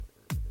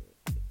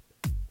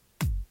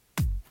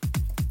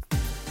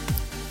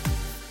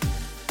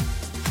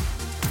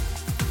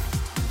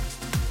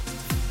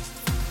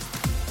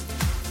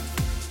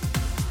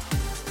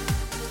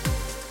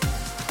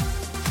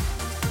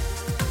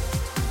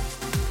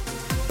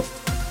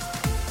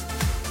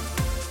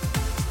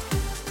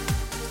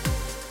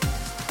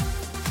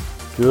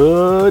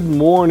Good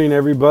morning,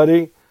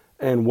 everybody,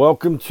 and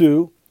welcome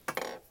to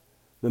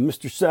the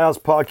Mr. Sal's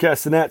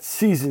Podcast and that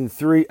Season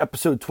 3,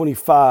 Episode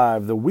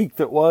 25, the week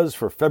that was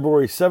for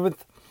February 7th,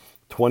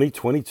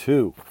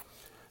 2022.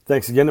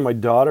 Thanks again to my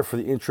daughter for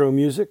the intro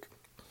music.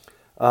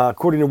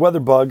 According to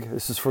WeatherBug,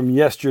 this is from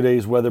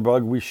yesterday's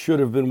WeatherBug, we should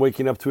have been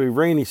waking up to a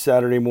rainy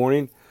Saturday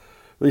morning.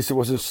 At least it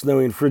wasn't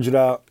snowy and frigid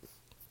out.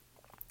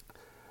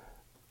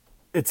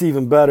 It's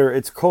even better.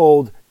 It's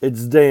cold,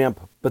 it's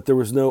damp, but there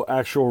was no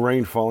actual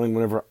rain falling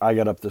whenever I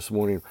got up this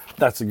morning.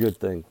 That's a good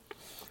thing.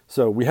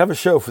 So we have a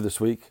show for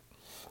this week.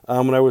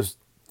 When I was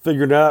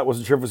figuring it out, I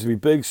wasn't sure if it was going to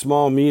be big,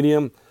 small,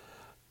 medium.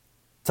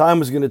 Time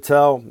was going to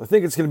tell. I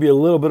think it's going to be a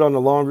little bit on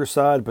the longer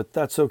side, but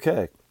that's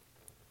okay.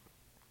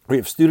 We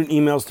have student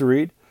emails to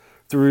read,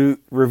 to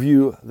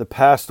review the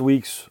past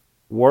week's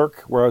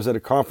work, where I was at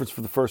a conference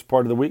for the first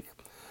part of the week.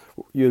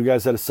 You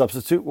guys had a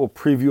substitute. We'll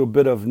preview a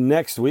bit of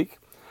next week.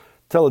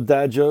 Tell a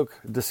dad joke,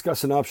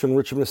 discuss an optional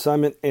enrichment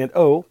assignment, and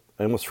I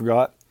almost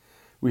forgot,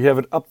 we have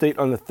an update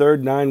on the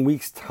third 9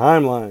 weeks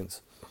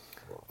timelines.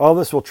 All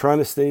this while trying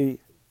to stay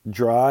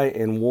dry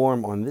and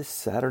warm on this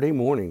Saturday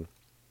morning.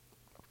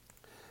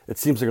 It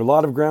seems like a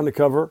lot of ground to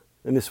cover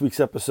in this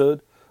week's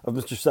episode of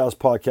Mr. Sal's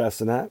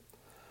Podcast and that.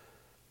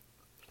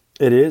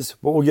 It is,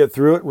 but we'll get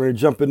through it. We're going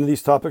to jump into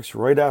these topics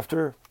right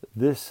after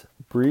this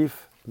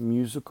brief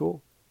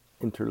musical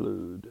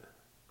interlude.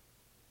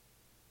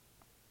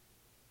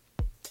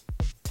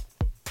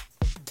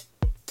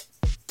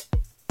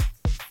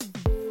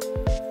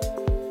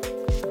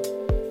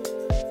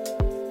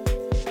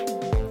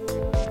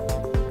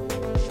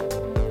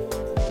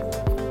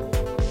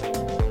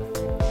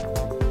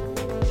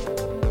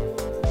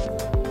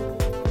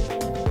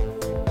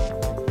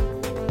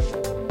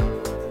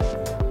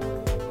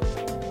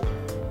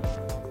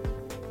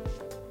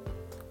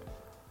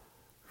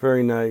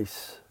 Very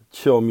nice,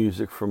 chill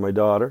music from my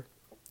daughter.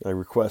 I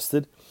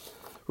requested.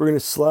 We're going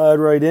to slide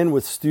right in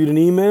with student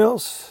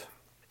emails.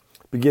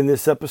 Begin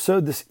this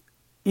episode. This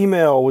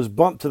email was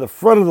bumped to the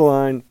front of the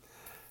line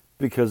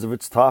because of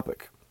its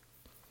topic.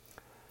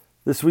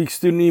 This week's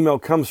student email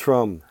comes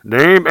from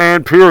name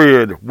and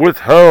period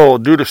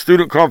withheld due to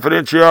student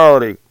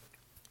confidentiality.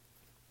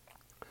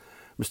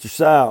 Mr.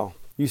 Sal,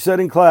 you said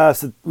in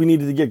class that we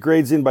needed to get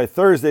grades in by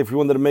Thursday if we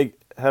wanted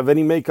to have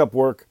any makeup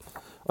work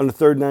on the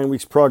third 9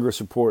 weeks progress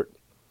report.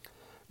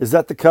 Is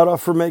that the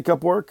cutoff for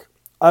makeup work?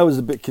 I was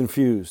a bit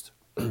confused.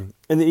 And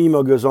the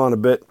email goes on a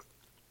bit.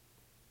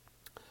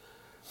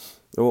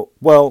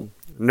 Well,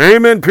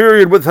 name and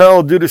period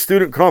withheld due to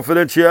student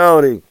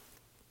confidentiality.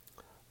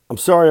 I'm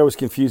sorry I was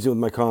confusing with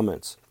my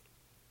comments.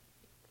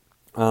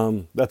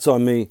 That's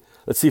on me.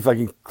 Let's see if I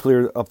can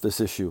clear up this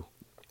issue.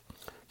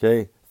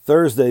 Okay,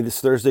 this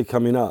Thursday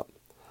coming up,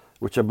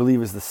 which I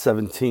believe is the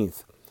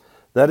 17th.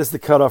 That is the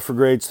cutoff for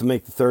grades to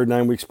make the third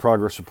 9 weeks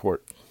progress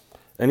report.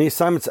 Any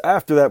assignments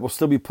after that will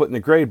still be put in the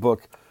grade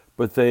book,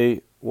 but they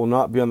will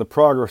not be on the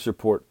progress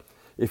report.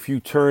 If you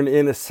turn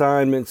in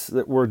assignments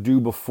that were due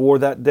before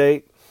that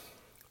date,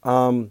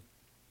 they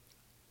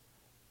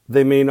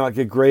may not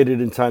get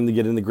graded in time to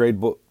get in the grade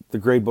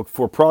book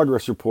for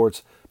progress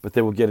reports, but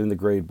they will get in the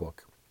grade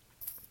book.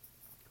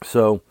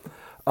 So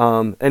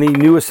any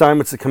new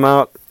assignments that come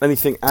out,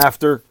 anything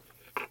after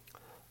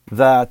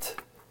that,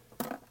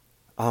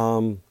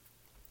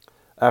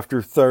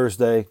 after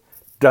Thursday,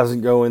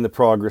 doesn't go in the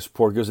progress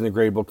report, goes in the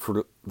grade book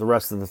for the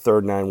rest of the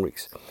third 9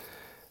 weeks.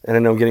 And I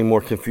know I'm getting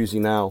more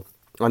confusing now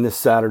on this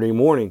Saturday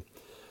morning,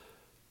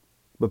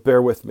 but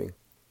bear with me.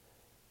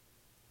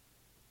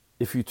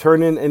 If you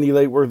turn in any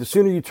late work, the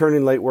sooner you turn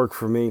in late work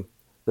for me,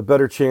 the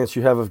better chance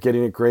you have of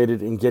getting it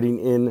graded and getting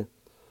in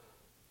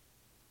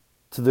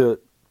to the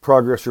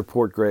progress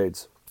report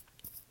grades.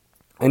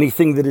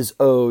 Anything that is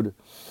owed,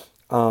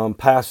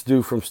 past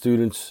due from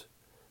students,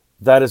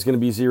 that is going to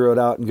be zeroed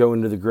out and go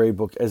into the grade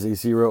book as a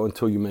zero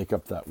until you make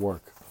up that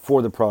work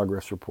for the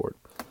progress report.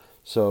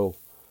 So,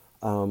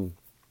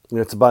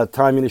 it's about a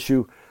timing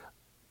issue.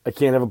 I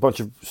can't have a bunch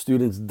of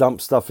students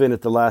dump stuff in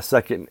at the last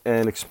second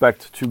and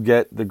expect to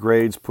get the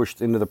grades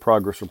pushed into the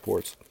progress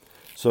reports.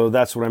 So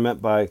that's what I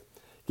meant by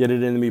get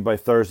it into me by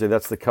Thursday.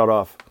 That's the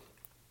cutoff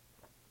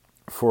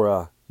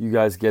for you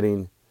guys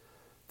getting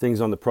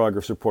things on the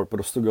progress report, but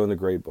it'll still go in the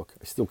grade book.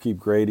 I still keep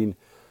grading.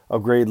 I'll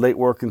grade late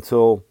work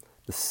until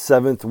the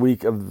 7th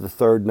week of the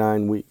third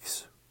 9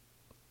 weeks.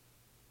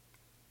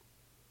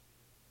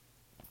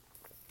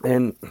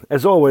 And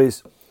as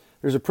always,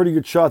 there's a pretty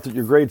good shot that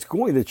your grade's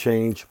going to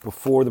change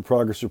before the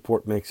progress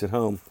report makes it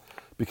home,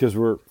 because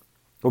we'll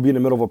be in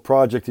the middle of a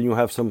project and you'll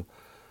have some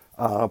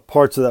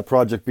parts of that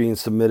project being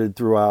submitted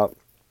throughout,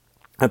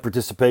 and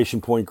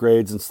participation point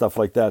grades and stuff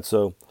like that.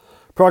 So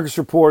progress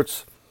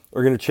reports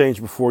are going to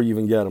change before you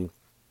even get them.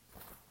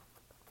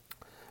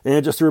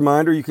 And just a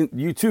reminder,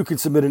 you too can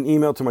submit an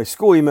email to my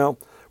school email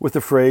with the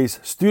phrase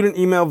Student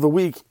Email of the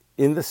Week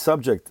in the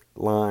subject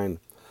line.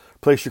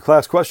 Place your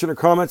class question or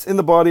comments in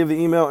the body of the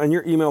email, and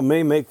your email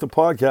may make the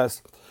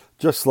podcast,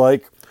 just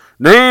like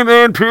name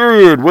and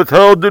period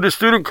withheld due to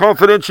student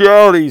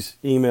confidentialities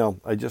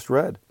email I just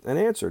read and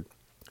answered.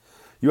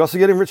 You also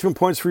get enrichment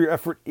points for your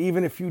effort,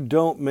 even if you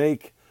don't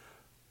make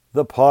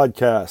the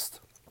podcast.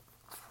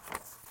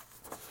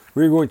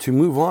 We're going to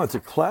move on to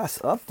class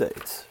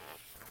updates.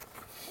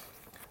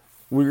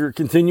 We're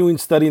continuing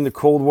studying the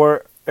Cold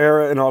War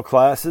era in all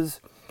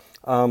classes.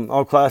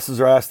 All classes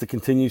are asked to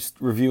continue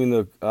reviewing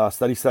the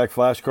study stack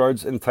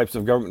flashcards and types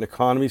of government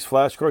economies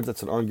flashcards.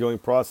 That's an ongoing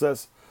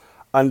process.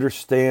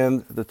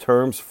 Understand the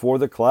terms for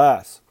the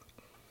class.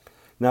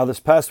 Now,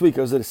 this past week,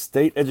 I was at a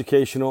state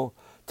educational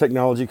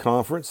technology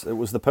conference. It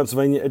was the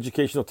Pennsylvania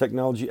Educational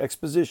Technology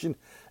Exposition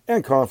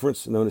and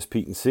Conference, known as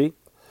P&C.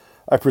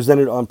 I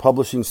presented on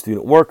publishing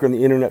student work on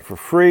the internet for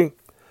free.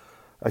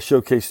 I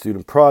showcased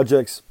student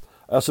projects.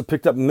 I also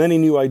picked up many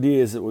new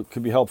ideas that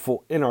could be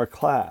helpful in our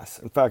class.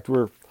 In fact,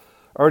 we're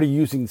already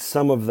using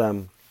some of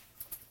them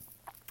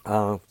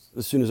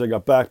as soon as I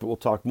got back, but we'll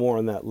talk more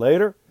on that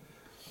later.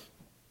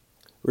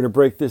 We're going to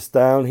break this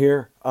down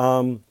here.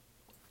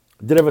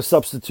 Did have a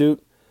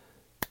substitute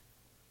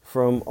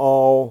from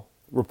all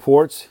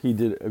reports. He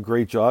did a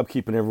great job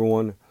keeping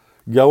everyone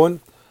going.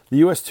 The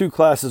US 2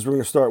 classes we're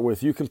going to start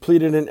with. You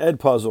completed an ed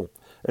puzzle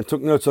and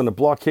took notes on the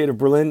blockade of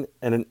Berlin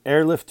and an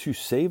airlift to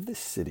save the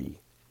city.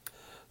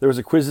 There was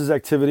a quizzes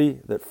activity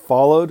that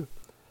followed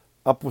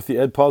up with the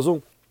ed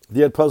puzzle.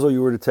 The ed puzzle,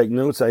 you were to take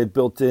notes. I had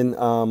built in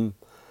the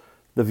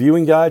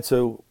viewing guide,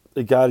 so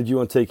it guided you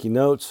on taking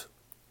notes.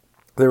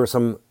 There were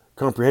some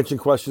comprehension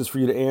questions for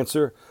you to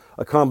answer.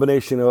 A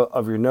combination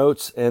of your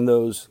notes and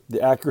the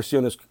accuracy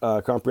on those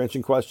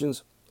comprehension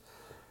questions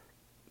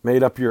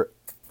made up your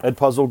ed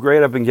puzzle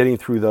grade. I've been getting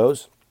through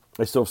those.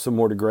 I still have some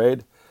more to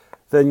grade.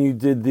 Then you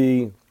did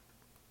the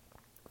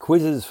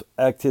quizzes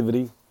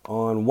activity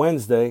on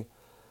Wednesday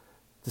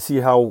to see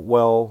how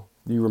well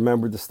you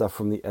remembered the stuff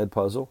from the ed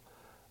puzzle.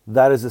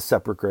 That is a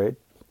separate grade.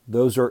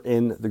 Those are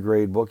in the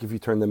grade book. If you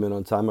turn them in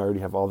on time, I already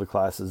have all the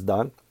classes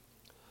done.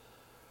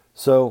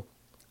 So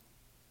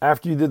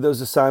after you did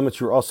those assignments,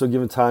 you were also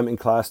given time in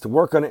class to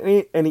work on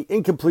any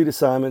incomplete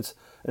assignments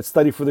and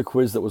study for the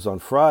quiz that was on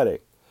Friday.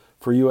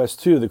 For US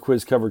 2, the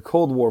quiz covered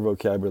Cold War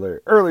vocabulary,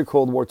 early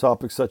Cold War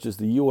topics such as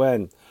the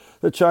UN,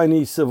 the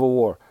Chinese Civil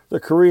War, the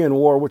Korean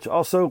War, which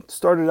also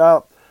started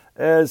out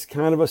as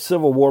kind of a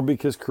civil war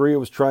because Korea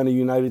was trying to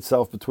unite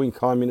itself between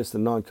communist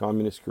and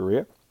non-communist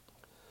Korea.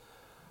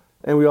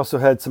 And we also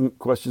had some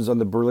questions on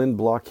the Berlin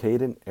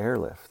blockade and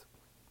airlift.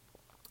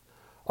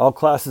 All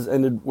classes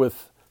ended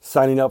with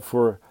signing up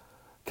for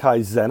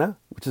Kaizen,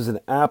 which is an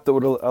app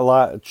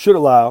that should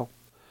allow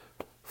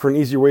for an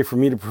easier way for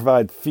me to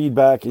provide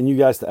feedback and you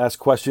guys to ask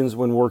questions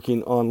when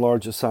working on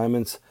large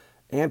assignments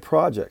and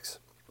projects.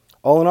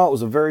 All in all, it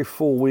was a very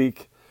full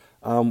week.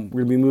 We're going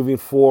to be moving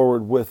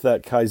forward with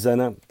that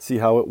Kaizen, see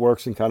how it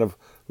works and kind of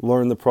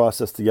learn the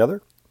process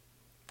together.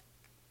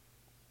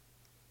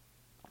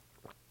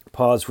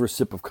 Pause for a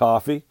sip of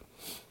coffee.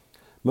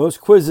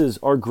 Most quizzes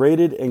are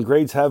graded and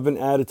grades have been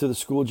added to the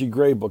Schoology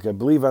gradebook. I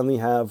believe I only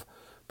have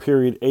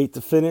period 8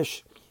 to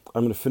finish.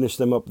 I'm going to finish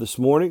them up this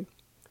morning.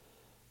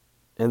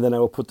 And then I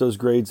will put those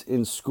grades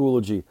in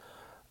Schoology.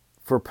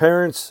 For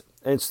parents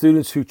and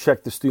students who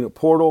check the student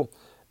portal,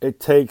 it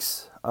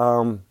takes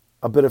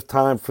a bit of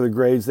time for the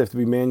grades. They have to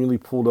be manually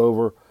pulled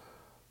over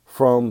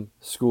from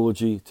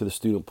Schoology to the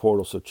student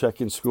portal. So check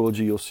in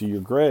Schoology, you'll see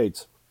your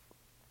grades.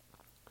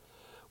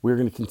 We're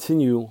going to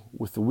continue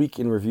with the week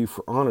in review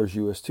for Honors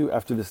US 2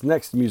 after this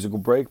next musical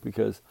break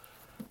because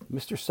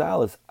Mr.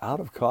 Sal is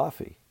out of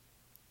coffee.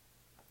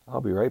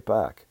 I'll be right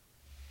back.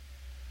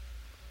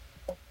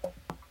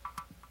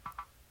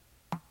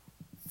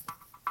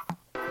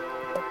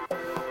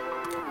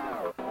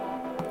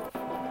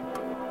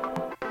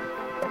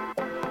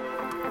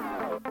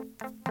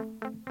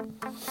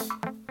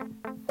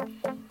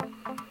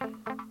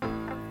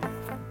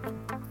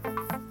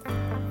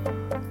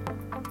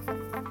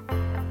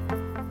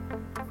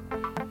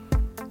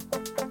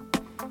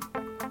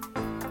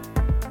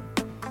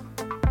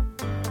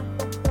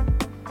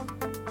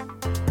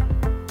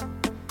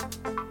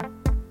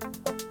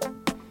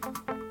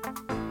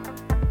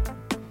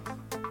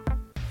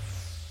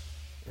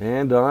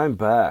 And I'm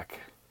back.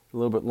 A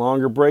little bit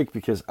longer break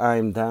because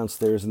I'm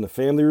downstairs in the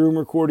family room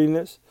recording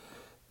this.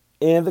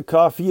 And the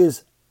coffee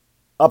is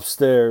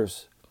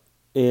upstairs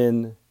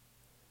in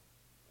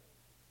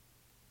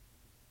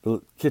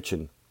the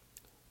kitchen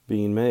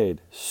being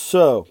made.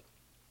 So,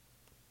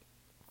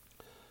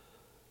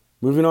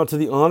 moving on to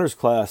the honors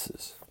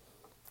classes.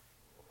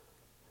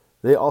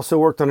 They also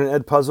worked on an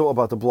ed puzzle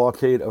about the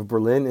blockade of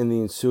Berlin and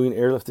the ensuing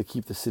airlift to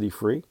keep the city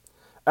free.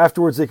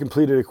 Afterwards, they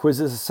completed a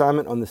quizzes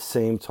assignment on the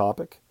same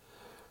topic.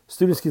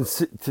 Students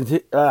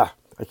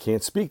I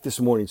can't speak this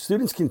morning.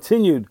 Students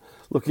continued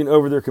looking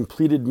over their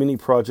completed mini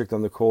project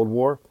on the Cold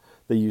War.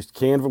 They used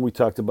Canva. We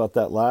talked about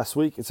that last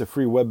week. It's a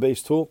free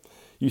web-based tool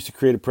used to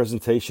create a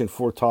presentation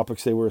for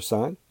topics they were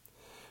assigned.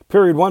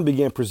 Period 1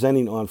 began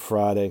presenting on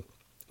Friday.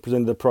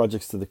 Presented the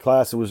projects to the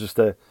class. It was just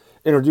to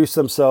introduce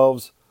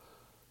themselves,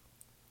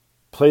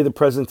 play the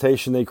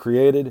presentation they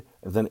created,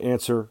 and then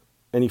answer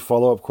any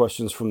follow-up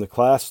questions from the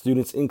class.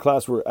 Students in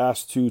class were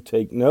asked to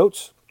take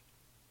notes.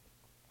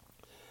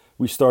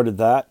 We started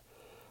that.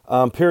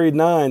 Period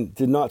 9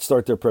 did not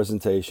start their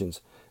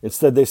presentations.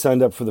 Instead, they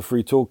signed up for the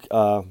free tool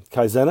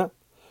Kaizena,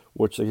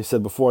 which, like I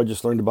said before, I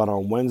just learned about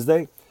on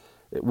Wednesday.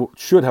 It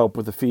should help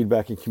with the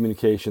feedback and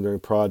communication during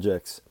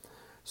projects.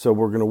 So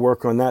we're going to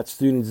work on that.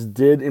 Students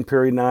did in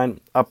Period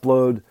 9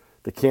 upload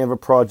the Canva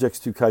projects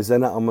to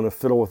Kaizena. I'm going to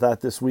fiddle with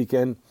that this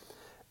weekend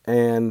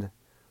and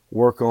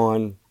work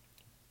on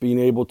being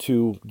able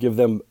to give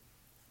them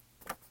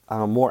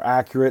more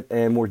accurate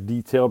and more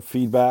detailed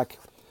feedback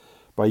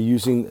by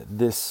using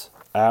this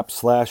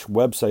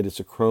app/website. It's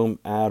a Chrome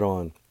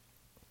add-on.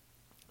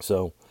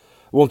 So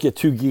I won't get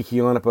too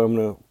geeky on it, but I'm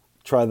going to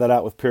try that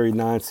out with Period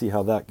 9, see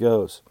how that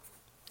goes.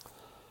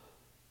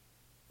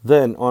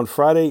 Then on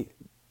Friday,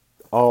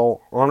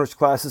 all honors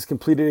classes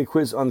completed a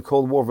quiz on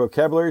Cold War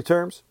vocabulary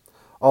terms.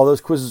 All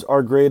those quizzes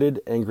are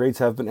graded, and grades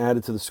have been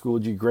added to the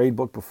Schoology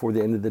gradebook before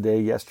the end of the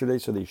day yesterday,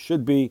 so they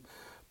should be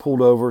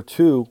pulled over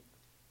to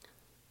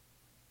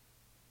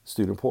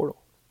Student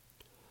Portal.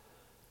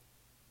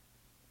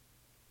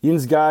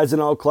 Ian's guides in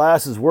all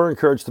classes were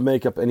encouraged to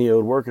make up any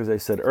owed work, as I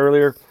said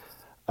earlier.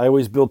 I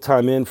always build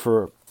time in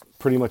for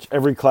pretty much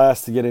every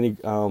class to get any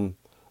owed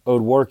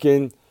work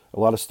in. A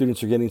lot of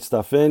students are getting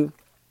stuff in.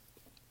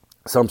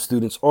 Some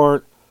students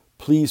aren't.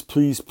 Please,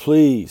 please,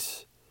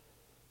 please,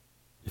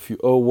 if you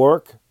owe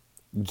work,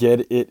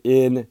 get it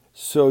in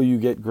so you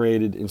get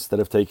graded instead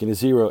of taking a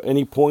 0.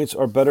 Any points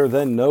are better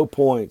than no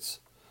points.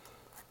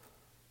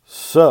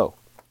 So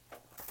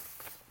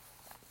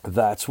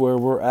that's where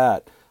we're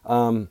at.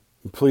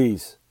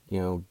 Please,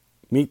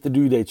 meet the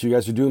due dates. You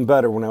guys are doing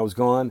better. When I was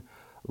gone,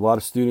 a lot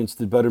of students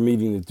did better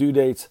meeting the due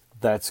dates.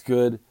 That's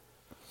good.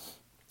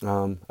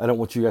 I don't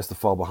want you guys to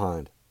fall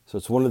behind. So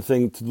it's one of the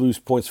things to lose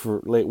points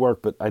for late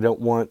work, but I don't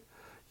want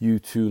you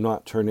to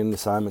not turn in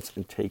assignments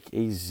and take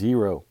a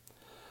 0.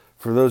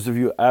 For those of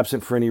you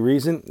absent for any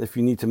reason, if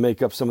you need to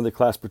make up some of the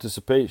class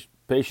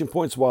participation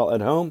points while at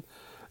home,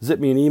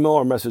 zip me an email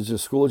or message in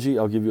Schoology.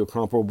 I'll give you a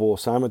comparable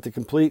assignment to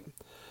complete.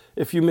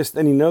 If you missed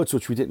any notes,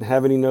 which we didn't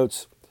have any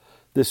notes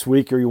this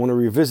week, or you want to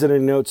revisit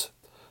any notes,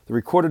 the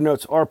recorded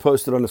notes are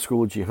posted on the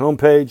Schoology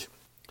homepage.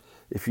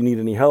 If you need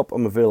any help,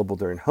 I'm available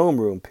during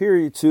homeroom,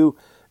 period 2,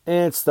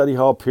 and study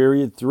hall,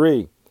 period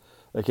 3.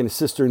 I can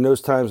assist during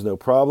those times, no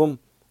problem.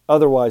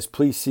 Otherwise,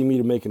 please see me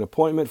to make an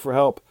appointment for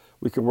help.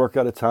 We can work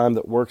out a time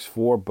that works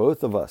for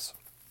both of us.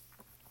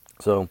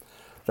 So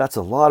that's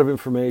a lot of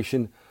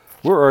information.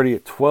 We're already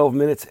at 12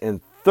 minutes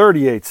and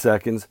 38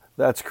 seconds.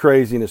 That's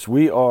craziness.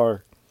 We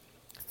are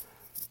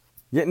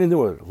getting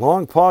into a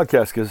long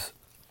podcast because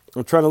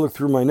I'm trying to look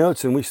through my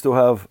notes and we still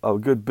have a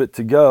good bit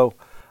to go.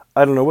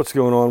 I don't know what's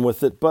going on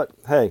with it, but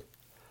hey,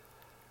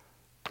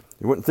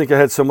 you wouldn't think I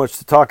had so much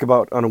to talk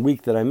about on a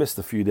week that I missed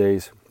a few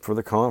days for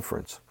the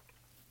conference.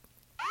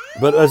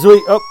 But as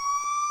we...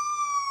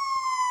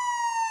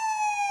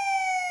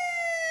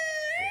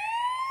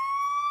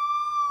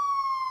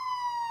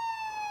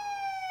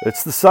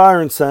 It's the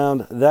siren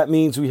sound. That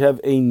means we have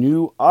a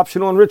new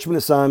optional enrichment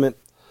assignment.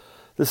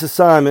 This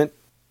assignment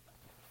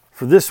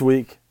for this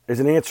week is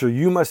an answer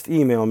you must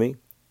email me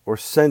or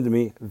send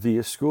me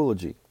via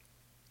Schoology.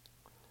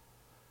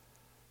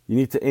 You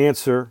need to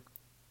answer,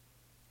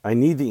 I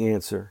need the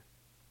answer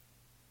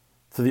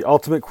to the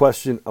ultimate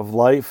question of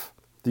life,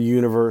 the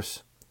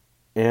universe,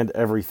 and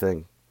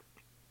everything.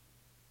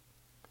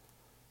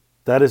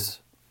 That is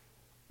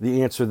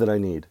the answer that I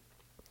need.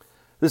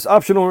 This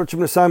optional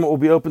enrichment assignment will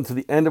be open to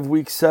the end of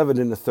week 7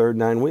 in the third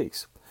 9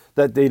 weeks.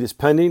 That date is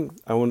pending.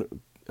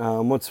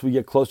 Once we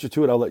get closer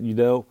to it, I'll let you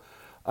know.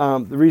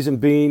 The reason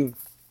being,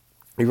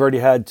 we've already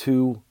had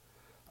 2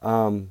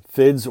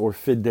 FIDs, or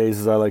FID days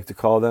as I like to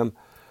call them.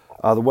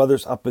 The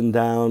weather's up and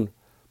down.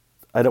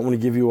 I don't want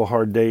to give you a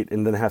hard date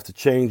and then have to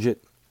change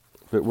it.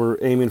 But we're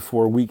aiming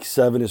for week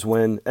 7 is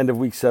when, end of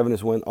week 7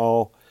 is when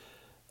all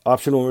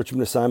optional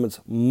enrichment assignments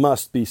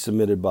must be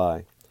submitted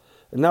by.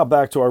 And now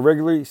back to our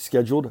regularly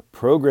scheduled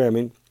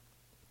programming,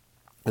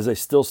 as I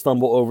still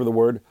stumble over the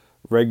word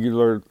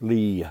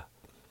regularly.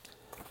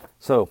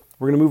 So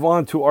we're going to move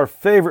on to our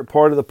favorite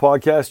part of the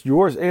podcast,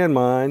 yours and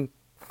mine,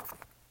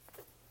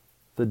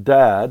 the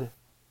dad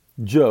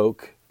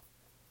joke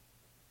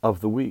of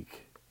the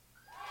week.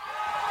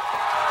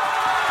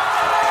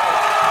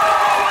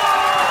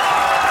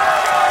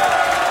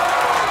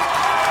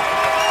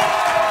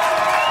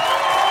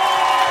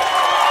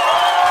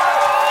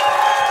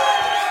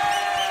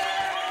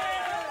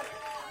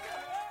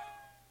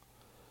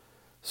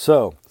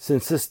 So,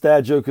 since this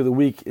dad joke of the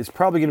week is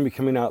probably going to be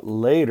coming out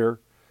later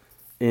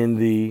in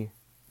the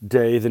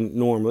day than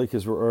normally,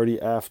 because we're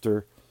already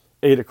after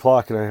 8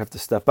 o'clock and I have to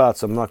step out,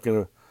 so I'm not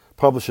going to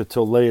publish it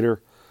till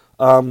later.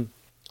 I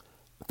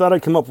thought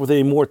I'd come up with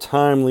a more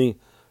timely,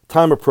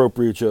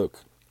 time-appropriate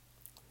joke.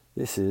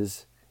 This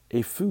is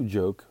a food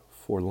joke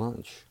for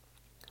lunch.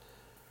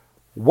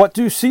 What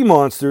do sea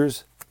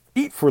monsters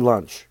eat for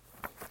lunch?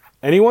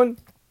 Anyone?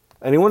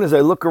 Anyone? As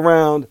I look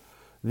around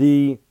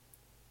the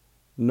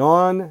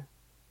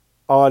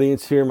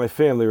non-audience here in my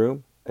family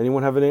room,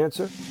 anyone have an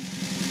answer?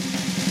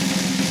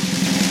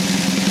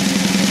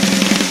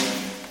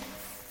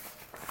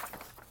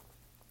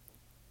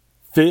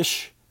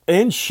 Fish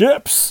And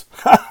ships.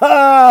 Ha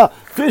ha!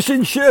 Fish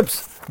and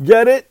ships.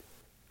 Get it?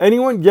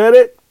 Anyone get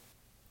it?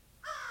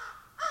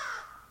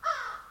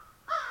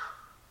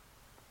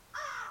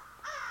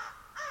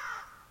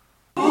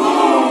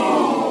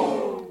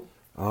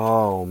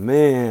 Oh,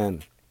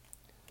 man.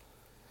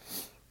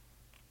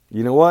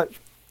 You know what?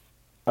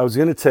 I was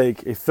going to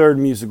take a third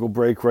musical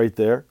break right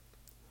there.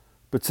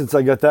 But since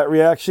I got that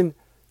reaction,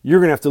 you're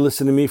going to have to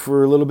listen to me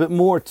for a little bit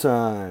more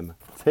time.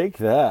 Take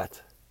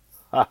that.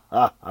 Ha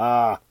ha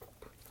ha.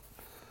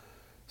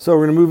 So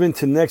we're going to move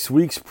into next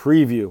week's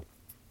preview.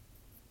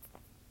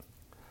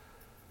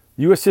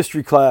 U.S.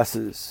 history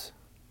classes.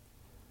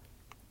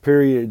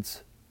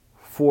 Periods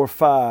 4,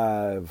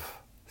 5,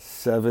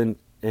 7,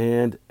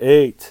 and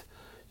 8.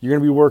 You're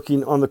going to be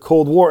working on the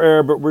Cold War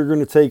era, but we're going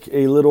to take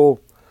a little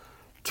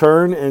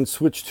turn and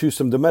switch to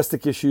some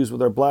domestic issues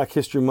with our Black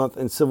History Month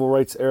and Civil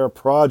Rights Era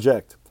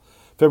project.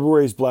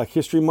 February is Black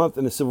History Month,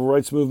 and the Civil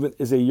Rights Movement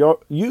is a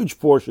huge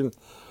portion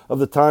of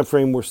the time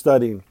frame we're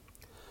studying.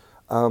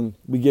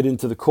 We get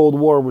into the Cold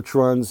War, which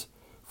runs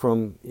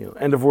from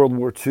end of World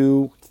War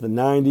II to the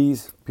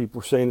 90s.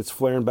 People are saying it's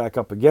flaring back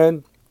up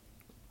again.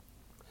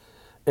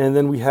 And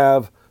then we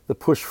have the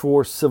push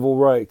for civil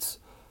rights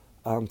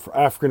for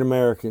African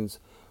Americans,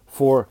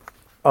 for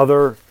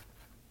other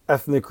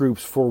ethnic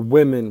groups, for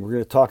women. We're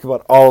going to talk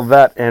about all of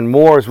that and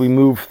more as we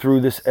move through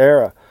this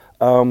era.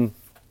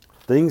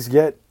 Things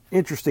get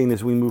interesting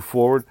as we move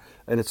forward,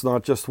 and it's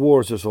not just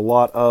wars. There's a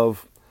lot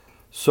of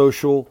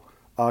social,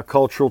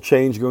 cultural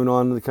change going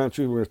on in the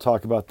country. We're going to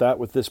talk about that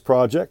with this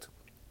project.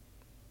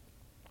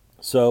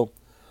 So,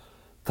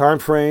 time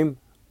frame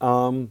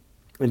and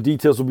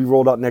details will be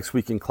rolled out next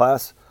week in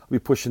class. We'll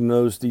be pushing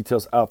those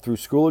details out through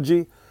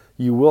Schoology.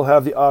 You will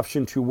have the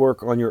option to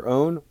work on your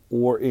own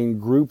or in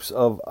groups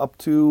of up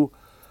to,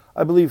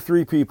 I believe,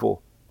 3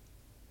 people.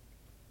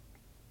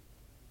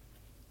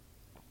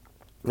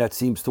 That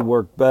seems to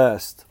work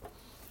best.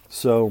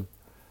 So,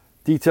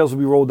 details will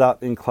be rolled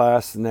out in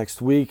class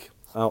next week.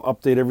 I'll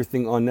update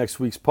everything on next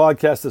week's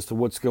podcast as to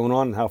what's going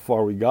on and how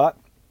far we got.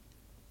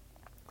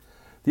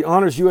 The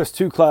Honors US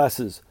 2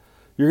 classes.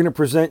 You're going to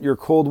present your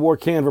Cold War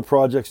Canva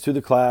projects to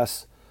the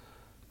class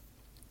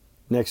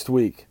next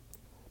week.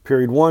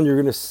 Period 1, you're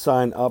going to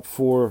sign up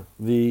for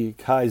the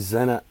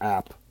Kaizena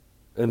app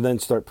and then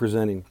start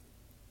presenting.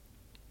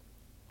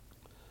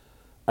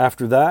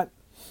 After that,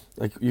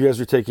 like you guys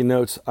are taking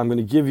notes, I'm going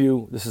to give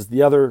you, this is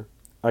the other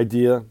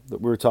idea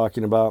that we were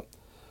talking about,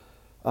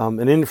 an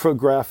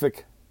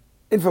infographic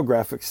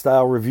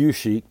style review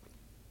sheet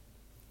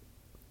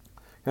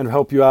and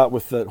help you out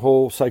with that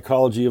whole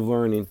psychology of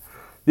learning.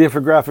 The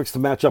infographics to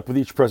match up with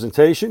each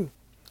presentation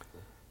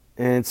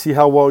and see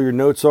how well your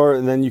notes are,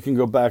 and then you can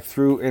go back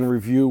through and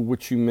review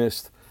what you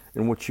missed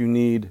and what you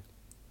need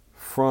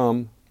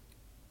from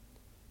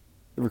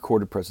the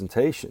recorded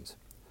presentations.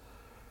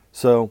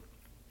 So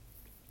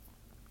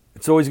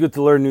it's always good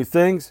to learn new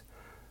things.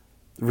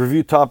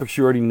 Review topics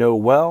you already know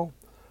well.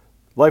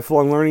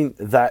 Lifelong learning,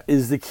 that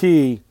is the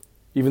key.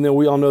 Even though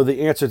we all know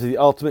the answer to the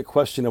ultimate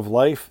question of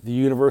life, the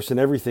universe, and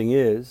everything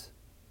is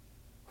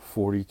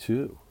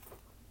 42.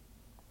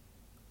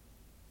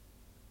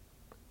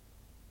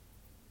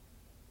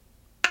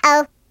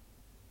 Oh.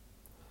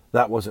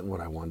 That wasn't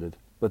what I wanted,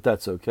 but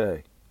that's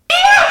okay.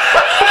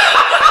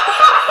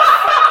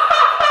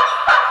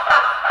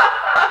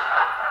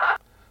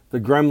 The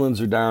gremlins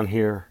are down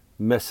here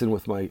messing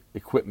with my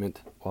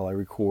equipment while I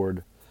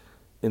record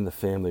in the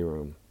family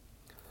room.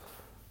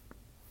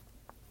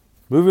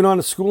 Moving on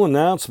to school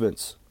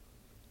announcements.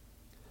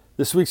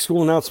 This week's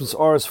school announcements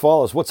are as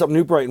follows. What's Up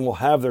New Brighton will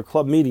have their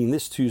club meeting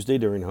this Tuesday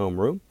during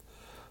homeroom.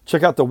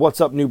 Check out the What's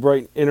Up New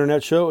Brighton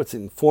internet show. It's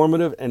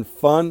informative and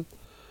fun.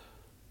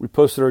 We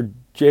posted our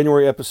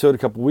January episode a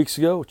couple weeks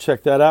ago.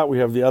 Check that out. We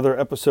have the other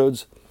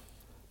episodes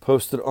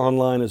posted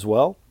online as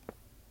well.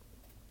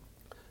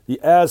 The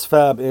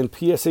ASVAB and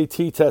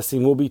PSAT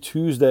testing will be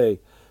Tuesday,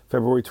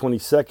 February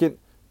 22nd,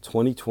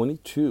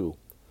 2022.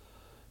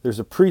 There's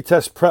a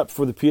pre-test prep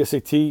for the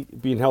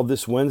PSAT being held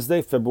this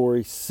Wednesday,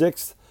 February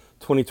 6th,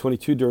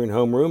 2022 during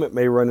homeroom. It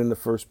may run in the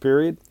first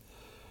period.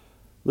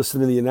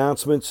 Listen to the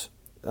announcements.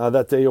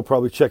 That day you'll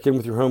probably check in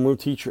with your homeroom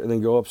teacher and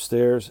then go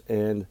upstairs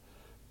and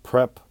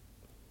prep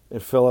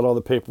and fill out all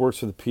the paperwork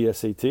for the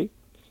PSAT.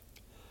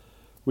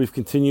 We've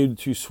continued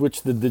to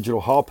switch the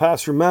digital hall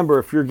pass. Remember,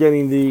 if you're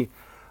getting the,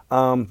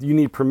 you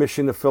need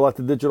permission to fill out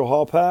the digital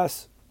hall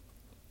pass,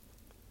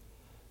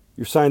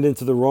 you're signed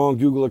into the wrong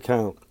Google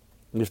account.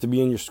 You have to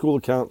be in your school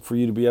account for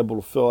you to be able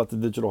to fill out the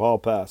digital hall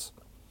pass.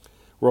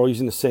 We're all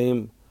using the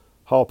same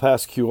hall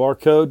pass QR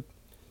code.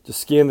 Just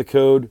scan the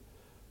code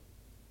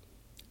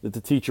that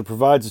the teacher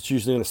provides. It's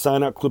usually on a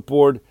sign-out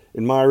clipboard.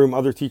 In my room,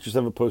 other teachers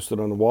have it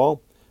posted on the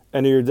wall.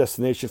 Enter your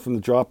destination from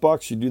the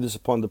Dropbox. You do this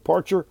upon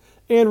departure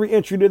and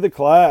re-entry to the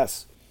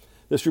class.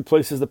 This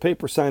replaces the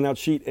paper sign-out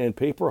sheet and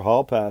paper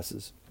hall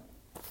passes.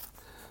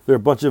 There are a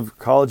bunch of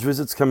college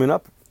visits coming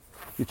up.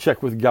 You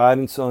check with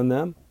guidance on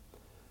them.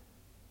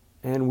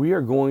 And we are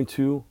going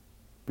to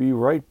be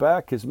right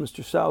back as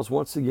Mr. Sal's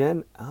once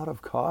again out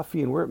of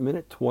coffee, and we're at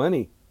minute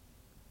 20.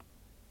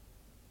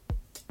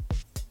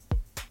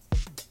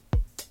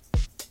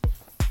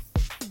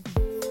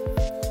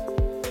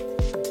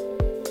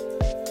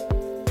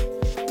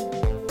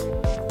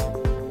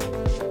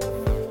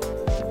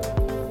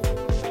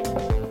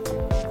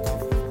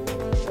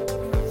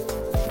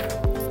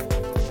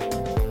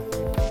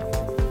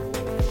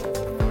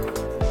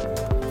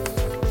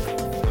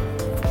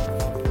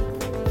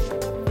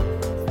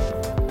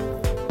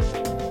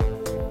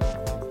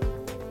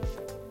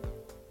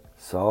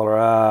 All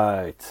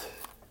right.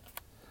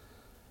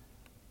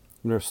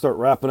 I'm going to start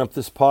wrapping up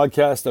this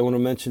podcast. I want to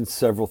mention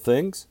several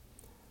things.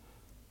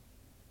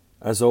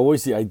 As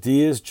always, the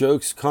ideas,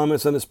 jokes,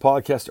 comments on this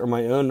podcast are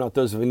my own, not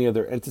those of any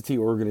other entity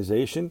or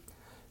organization.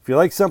 If you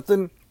like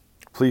something,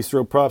 please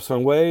throw props my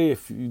way.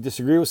 If you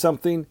disagree with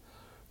something,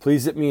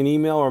 please hit me an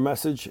email or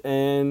message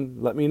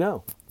and let me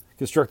know.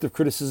 Constructive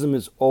criticism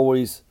is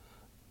always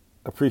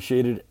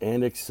appreciated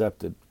and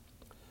accepted.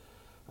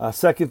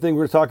 Second thing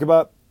we're going to talk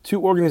about, 2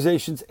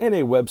 organizations and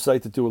a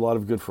website that do a lot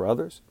of good for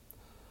others.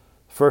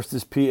 First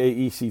is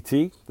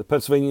PAECT, the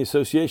Pennsylvania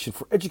Association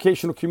for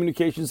Educational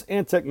Communications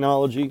and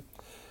Technology.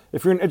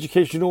 If you're an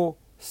educational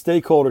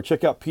stakeholder,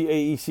 check out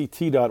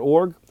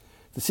paect.org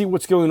to see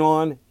what's going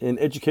on in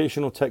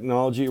educational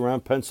technology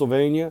around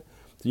Pennsylvania,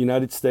 the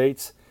United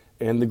States,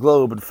 and the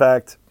globe. In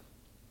fact,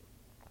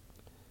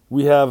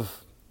 we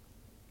have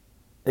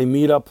a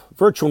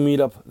virtual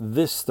meetup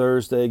this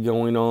Thursday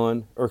going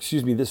on,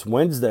 this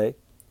Wednesday,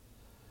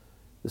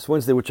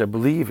 which I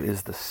believe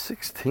is the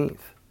 16th,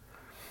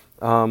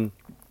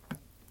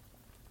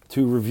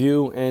 to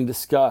review and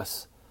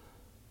discuss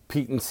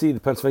P&C,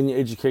 the Pennsylvania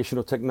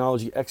Educational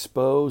Technology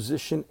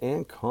Exposition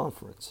and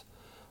Conference.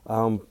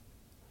 A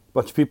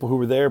bunch of people who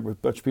were there, a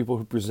bunch of people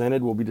who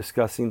presented will be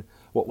discussing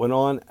what went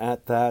on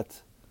at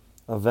that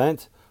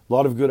event. A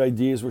lot of good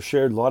ideas were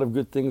shared, a lot of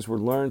good things were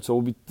learned, so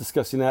we'll be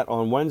discussing that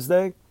on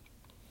Wednesday.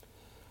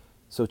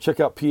 So check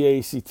out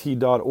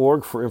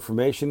paect.org for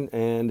information,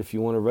 and if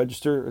you want to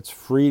register, it's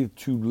free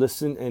to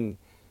listen and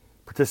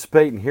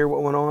participate and hear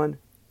what went on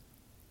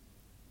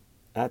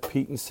at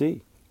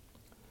P&C.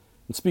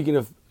 And speaking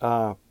of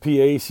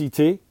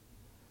PACT,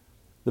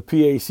 the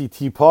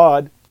PACT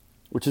Pod,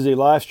 which is a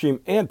live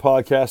stream and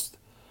podcast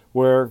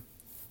where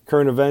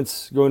current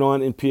events going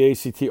on in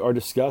PACT are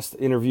discussed,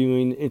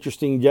 interviewing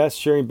interesting guests,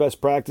 sharing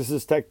best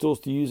practices, tech tools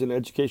to use in an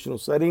educational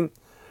setting.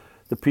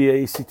 The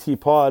PACT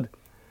Pod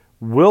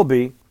will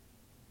be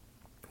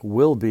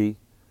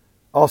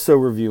also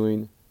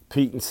reviewing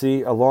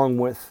P&C along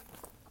with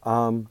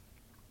a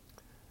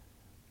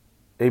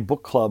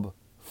book club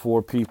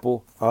for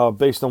people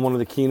based on one of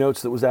the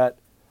keynotes that was at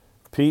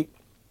Pete.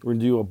 We're going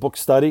to do a book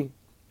study.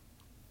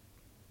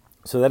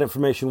 So that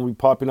information will be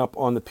popping up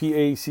on the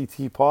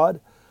PACT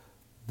Pod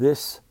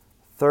this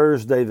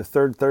Thursday, the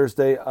third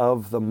Thursday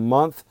of the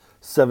month,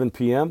 7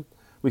 p.m.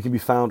 We can be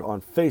found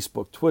on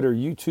Facebook, Twitter,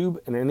 YouTube,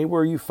 and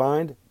anywhere you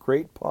find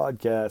great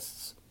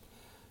podcasts.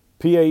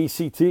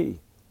 PACT,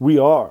 we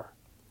are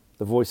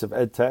the voice of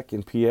EdTech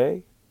in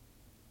PA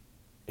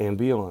and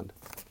beyond.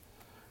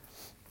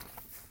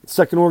 The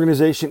second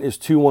organization is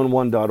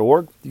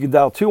 211.org. You can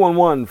dial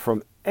 211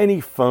 from any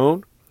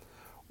phone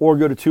or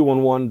go to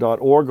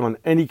 211.org on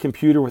any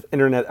computer with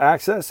internet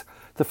access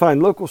to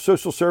find local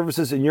social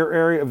services in your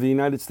area of the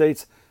United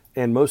States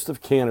and most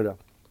of Canada.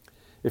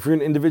 If you're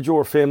an individual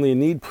or family in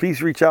need,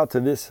 please reach out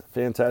to this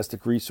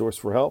fantastic resource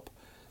for help.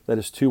 That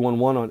is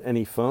 211 on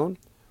any phone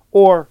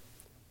or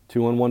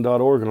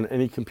 211.org on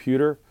any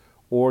computer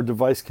or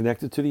device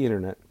connected to the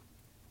internet.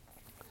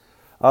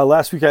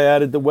 Last week I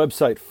added the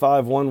website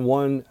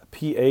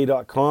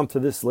 511pa.com to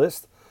this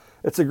list.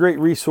 It's a great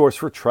resource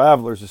for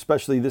travelers,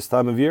 especially this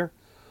time of year.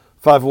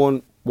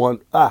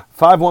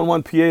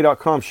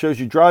 511pa.com shows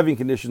you driving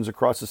conditions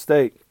across the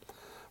state,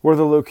 where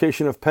the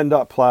location of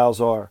PennDOT plows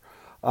are.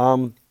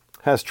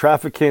 Has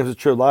traffic cams that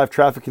show live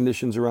traffic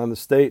conditions around the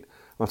state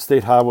on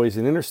state highways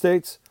and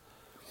interstates.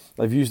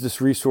 I've used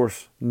this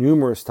resource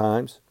numerous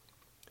times.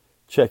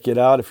 Check it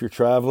out if you're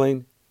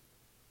traveling.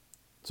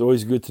 It's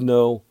always good to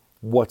know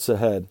what's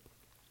ahead.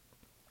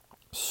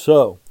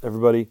 So,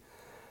 everybody,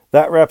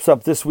 that wraps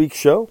up this week's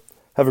show.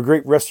 Have a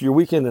great rest of your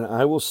weekend, and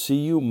I will see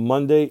you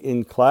Monday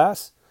in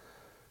class.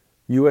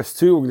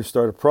 US2, we're going to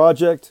start a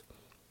project.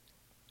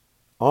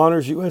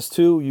 Honors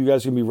US2, you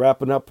guys are going to be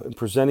wrapping up and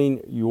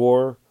presenting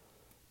your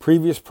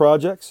previous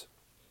projects.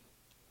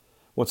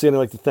 Once again, I'd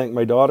like to thank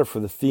my daughter for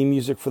the theme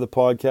music for the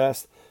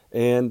podcast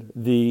and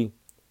the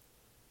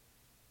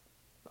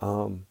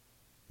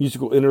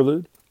musical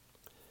interlude.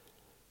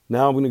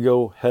 Now I'm going to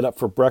go head up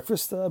for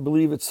breakfast. I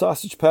believe it's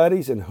sausage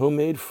patties and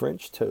homemade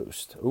French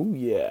toast. Oh,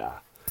 yeah.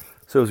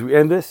 So as we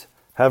end this,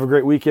 have a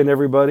great weekend,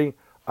 everybody.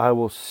 I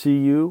will see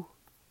you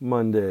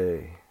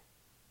Monday.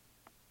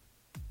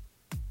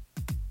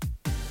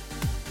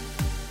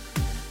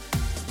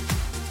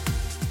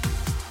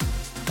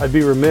 I'd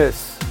be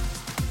remiss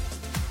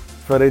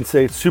if I didn't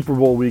say it's Super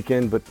Bowl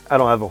weekend, but I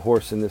don't have a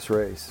horse in this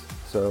race.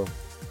 So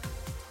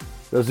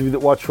those of you that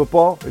watch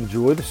football,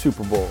 enjoy the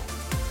Super Bowl.